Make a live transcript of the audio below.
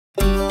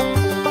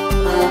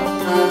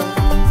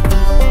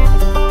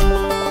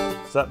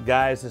What's up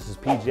guys, this is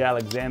PG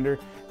Alexander,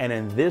 and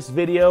in this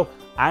video,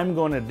 I'm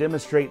going to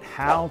demonstrate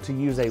how to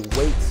use a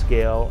weight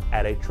scale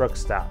at a truck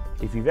stop.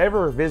 If you've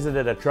ever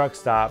visited a truck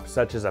stop,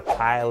 such as a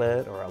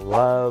Pilot or a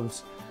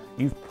Love's,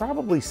 you've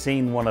probably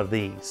seen one of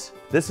these.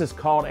 This is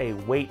called a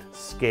weight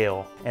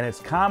scale, and it's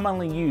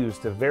commonly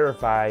used to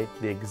verify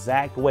the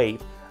exact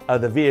weight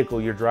of the vehicle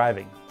you're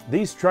driving.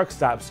 These truck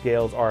stop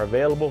scales are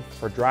available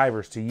for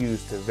drivers to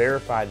use to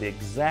verify the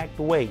exact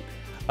weight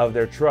of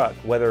their truck,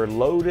 whether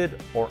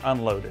loaded or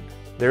unloaded.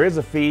 There is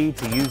a fee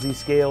to use these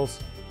scales,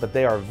 but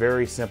they are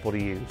very simple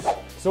to use.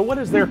 So what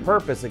is their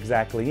purpose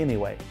exactly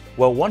anyway?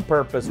 Well, one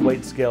purpose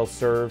weight scales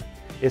serve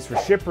is for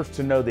shippers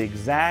to know the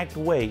exact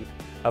weight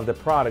of the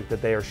product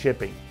that they are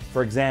shipping.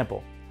 For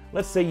example,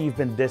 let's say you've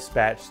been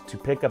dispatched to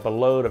pick up a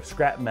load of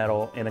scrap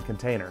metal in a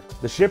container.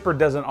 The shipper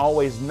doesn't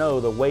always know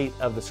the weight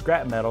of the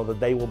scrap metal that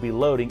they will be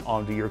loading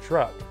onto your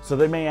truck. So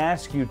they may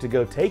ask you to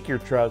go take your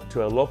truck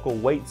to a local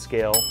weight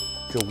scale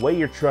to weigh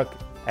your truck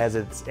as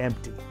it's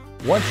empty.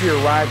 Once you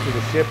arrive to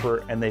the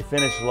shipper and they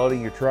finish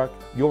loading your truck,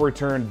 you'll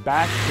return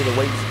back to the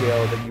weight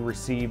scale that you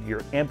received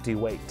your empty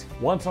weight.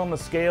 Once on the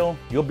scale,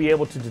 you'll be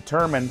able to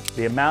determine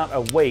the amount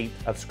of weight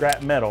of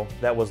scrap metal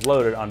that was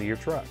loaded onto your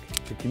truck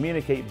to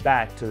communicate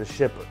back to the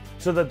shipper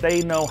so that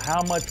they know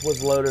how much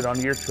was loaded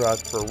onto your truck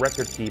for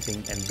record keeping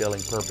and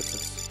billing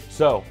purposes.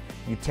 So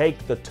you take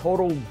the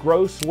total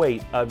gross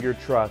weight of your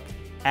truck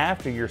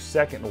after your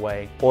second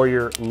weigh or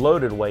your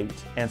loaded weight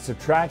and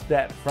subtract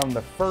that from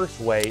the first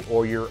weigh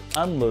or your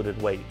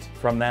unloaded weight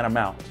from that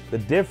amount. The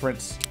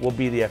difference will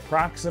be the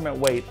approximate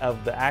weight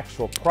of the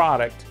actual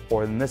product,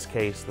 or in this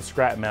case, the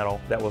scrap metal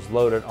that was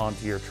loaded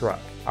onto your truck.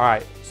 All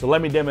right, so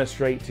let me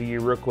demonstrate to you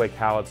real quick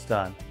how it's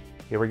done.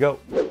 Here we go.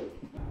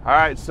 All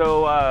right,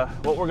 so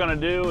what we're gonna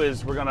do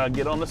is we're gonna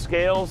get on the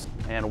scales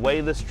and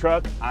weigh this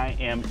truck. I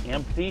am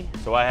empty,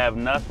 so I have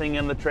nothing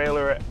in the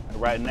trailer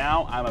right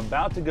now. I'm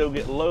about to go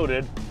get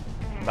loaded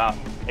about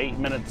 8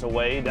 minutes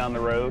away down the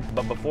road.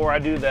 But before I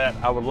do that,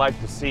 I would like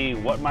to see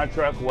what my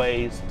truck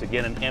weighs to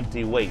get an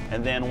empty weight.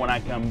 And then when I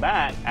come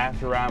back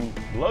after I'm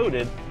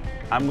loaded,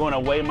 I'm going to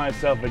weigh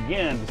myself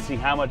again to see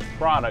how much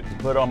product to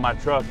put on my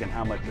truck and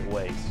how much it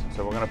weighs.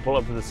 So we're going to pull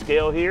up to the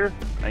scale here.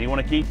 Now you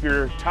want to keep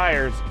your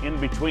tires in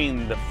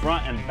between the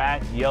front and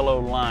back yellow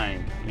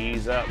line.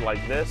 Ease up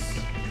like this.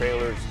 The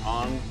trailer's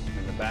on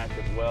in the back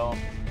as well.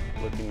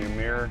 Look in your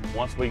mirror.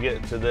 Once we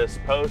get to this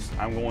post,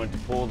 I'm going to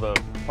pull the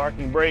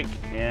parking brake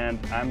and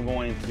I'm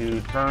going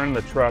to turn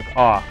the truck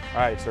off.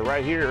 All right, so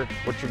right here,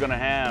 what you're gonna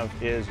have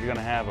is you're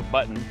gonna have a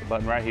button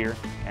right here,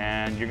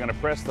 and you're gonna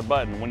press the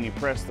button. When you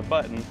press the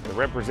button, the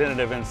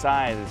representative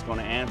inside is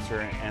gonna answer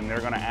and they're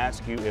gonna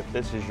ask you if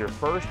this is your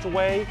first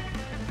weigh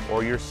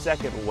or your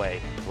second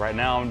weigh. Right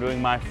now I'm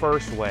doing my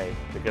first weigh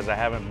because I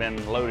haven't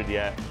been loaded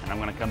yet, and I'm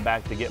gonna come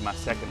back to get my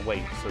second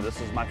weight. So this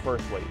is my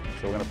first weight.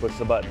 So we're gonna push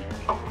the button.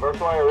 First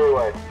weigh or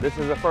re-weigh? This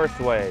is the first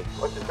weigh.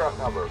 What's your truck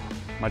number?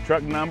 My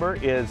truck number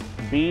is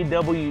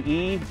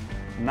BWE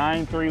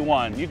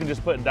 931. You can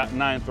just put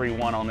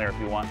 931 on there if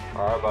you want.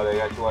 All right,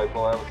 buddy, I got your weight.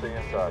 Pull out and see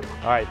inside.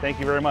 All right, thank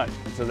you very much.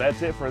 So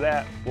that's it for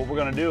that. What we're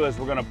gonna do is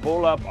we're gonna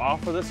pull up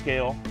off of the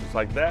scale, just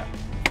like that.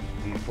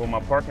 You pull my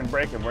parking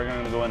brake and we're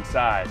gonna go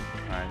inside.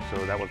 All right,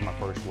 so that was my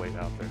first weight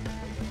out there.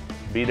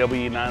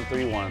 BWE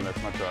 931,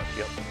 that's my truck,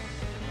 yep.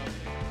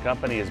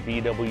 Company is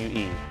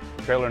BWE.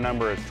 Trailer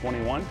number is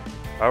 21.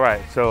 All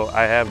right, so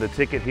I have the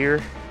ticket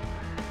here,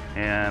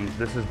 and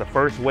this is the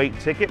first weight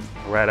ticket.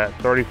 We're at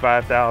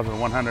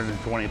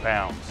 35,120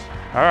 pounds.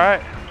 All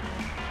right,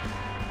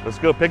 let's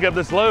go pick up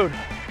this load.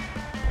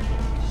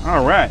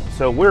 All right,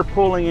 so we're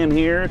pulling in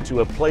here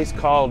to a place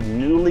called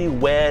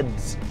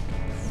Newlyweds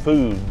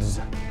Foods.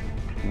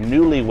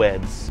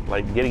 Newlyweds,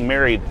 like getting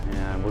married.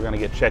 And we're gonna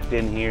get checked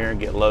in here,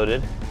 get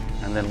loaded,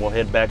 and then we'll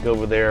head back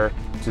over there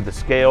to the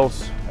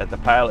scales at the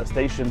Pilot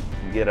station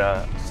and get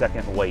a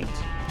second weight.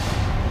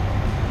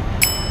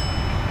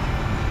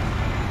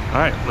 All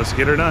right, let's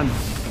get her done.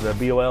 The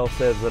BOL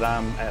says that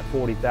I'm at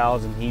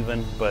 40,000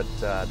 even, but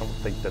I don't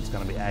think that's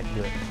gonna be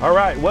accurate. All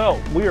right, well,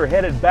 we are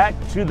headed back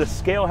to the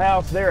scale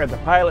house there at the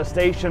Pilot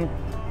station.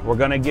 We're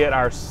gonna get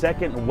our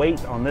second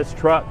weight on this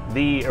truck.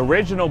 The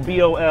original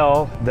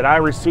BOL that I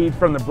received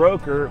from the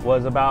broker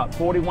was about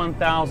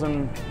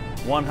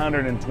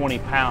 41,120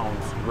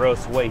 pounds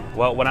gross weight.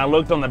 Well, when I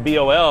looked on the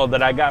BOL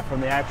that I got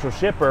from the actual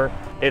shipper,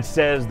 it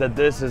says that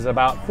this is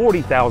about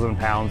 40,000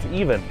 pounds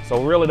even. So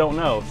we really don't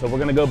know. So we're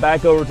gonna go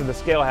back over to the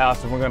scale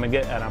house and we're gonna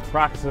get an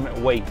approximate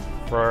weight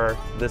for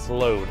this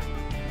load.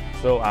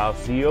 So I'll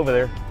see you over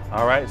there.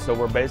 All right, so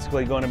we're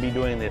basically gonna be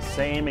doing the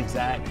same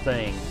exact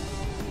thing.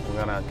 We're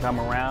gonna come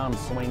around,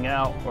 swing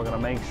out. We're gonna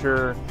make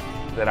sure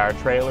that our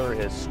trailer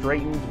is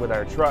straightened with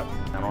our truck.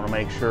 I wanna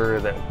make sure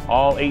that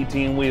all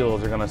 18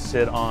 wheels are gonna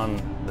sit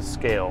on the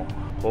scale.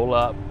 Pull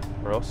up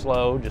real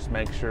slow, just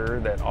make sure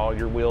that all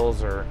your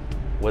wheels are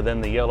within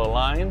the yellow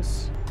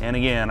lines. And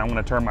again, I'm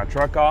gonna turn my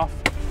truck off.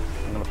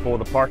 I'm gonna pull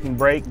the parking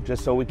brake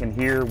just so we can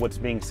hear what's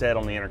being said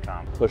on the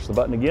intercom. Push the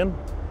button again.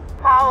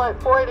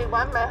 Pilot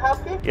 481, may I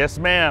help you? Yes,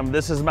 ma'am.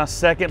 This is my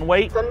second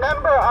weight. The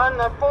number on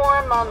the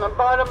form on the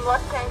bottom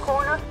left-hand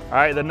corner, All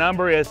right, the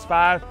number is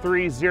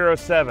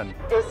 5307. is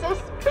this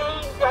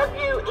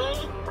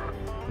BWE?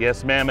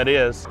 Yes, ma'am, it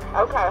is.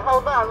 Okay,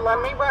 hold on,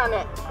 let me run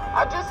it.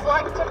 I'd just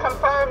like to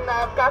confirm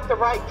that I've got the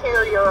right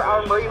carrier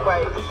on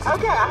Reway.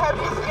 Okay, I have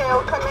your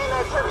scale come in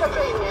at your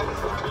convenience.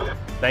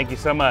 Thank you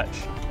so much.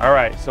 All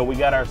right, so we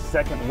got our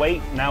second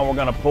weight. Now we're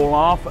gonna pull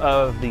off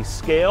of the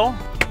scale,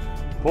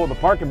 pull the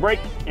parking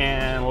brake,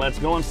 and let's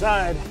go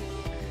inside.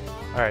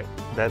 All right,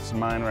 that's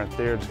mine right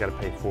there. Just gotta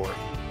pay for it.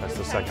 That's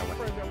the second one.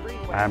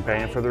 I'm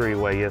paying for the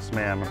Reway, yes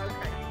ma'am.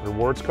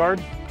 Rewards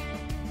card.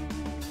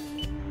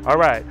 All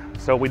right,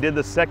 so we did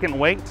the second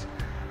weight,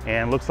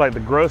 and looks like the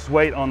gross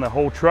weight on the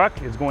whole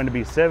truck is going to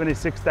be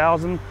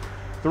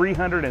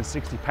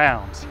 76,360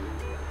 pounds.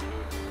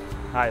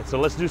 All right, so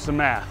let's do some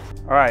math.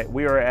 All right,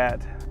 we are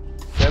at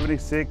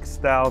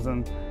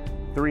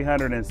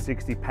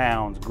 76,360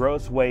 pounds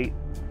gross weight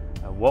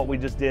of what we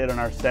just did on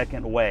our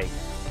second weigh.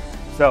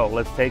 So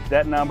let's take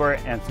that number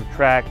and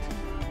subtract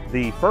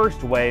the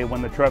first weigh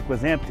when the truck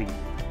was empty,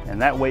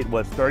 and that weight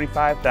was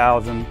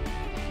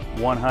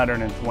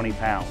 35,120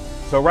 pounds.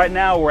 So right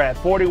now we're at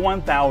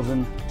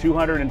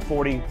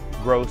 41,240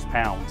 gross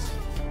pounds.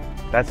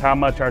 That's how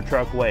much our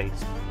truck weighs.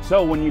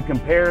 So when you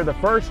compare the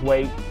first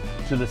weight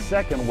to the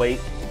second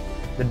weight,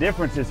 the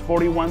difference is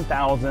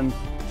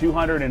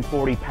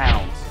 41,240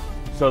 pounds.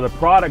 So the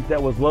product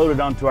that was loaded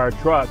onto our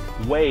truck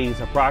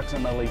weighs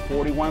approximately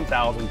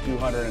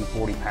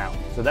 41,240 pounds.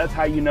 So that's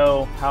how you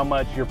know how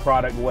much your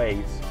product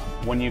weighs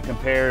when you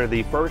compare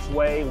the first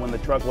weigh when the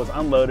truck was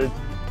unloaded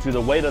to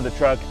the weight of the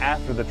truck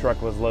after the truck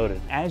was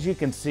loaded. As you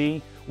can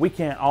see, we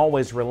can't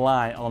always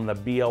rely on the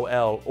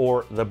BOL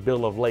or the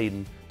bill of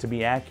lading to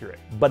be accurate.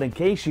 But in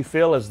case you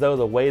feel as though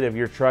the weight of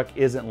your truck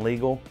isn't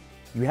legal,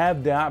 you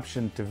have the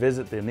option to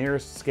visit the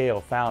nearest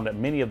scale found at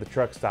many of the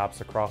truck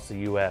stops across the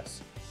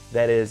US.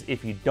 That is,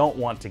 if you don't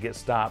want to get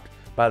stopped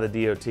by the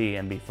DOT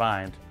and be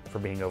fined for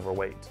being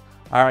overweight.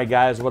 All right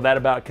guys, well that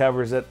about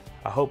covers it.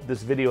 I hope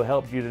this video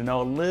helped you to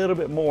know a little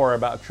bit more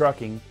about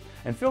trucking,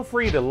 and feel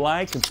free to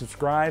like and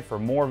subscribe for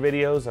more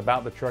videos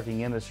about the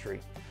trucking industry.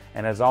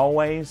 And as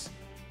always,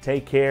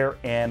 take care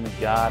and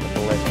God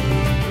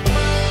bless you.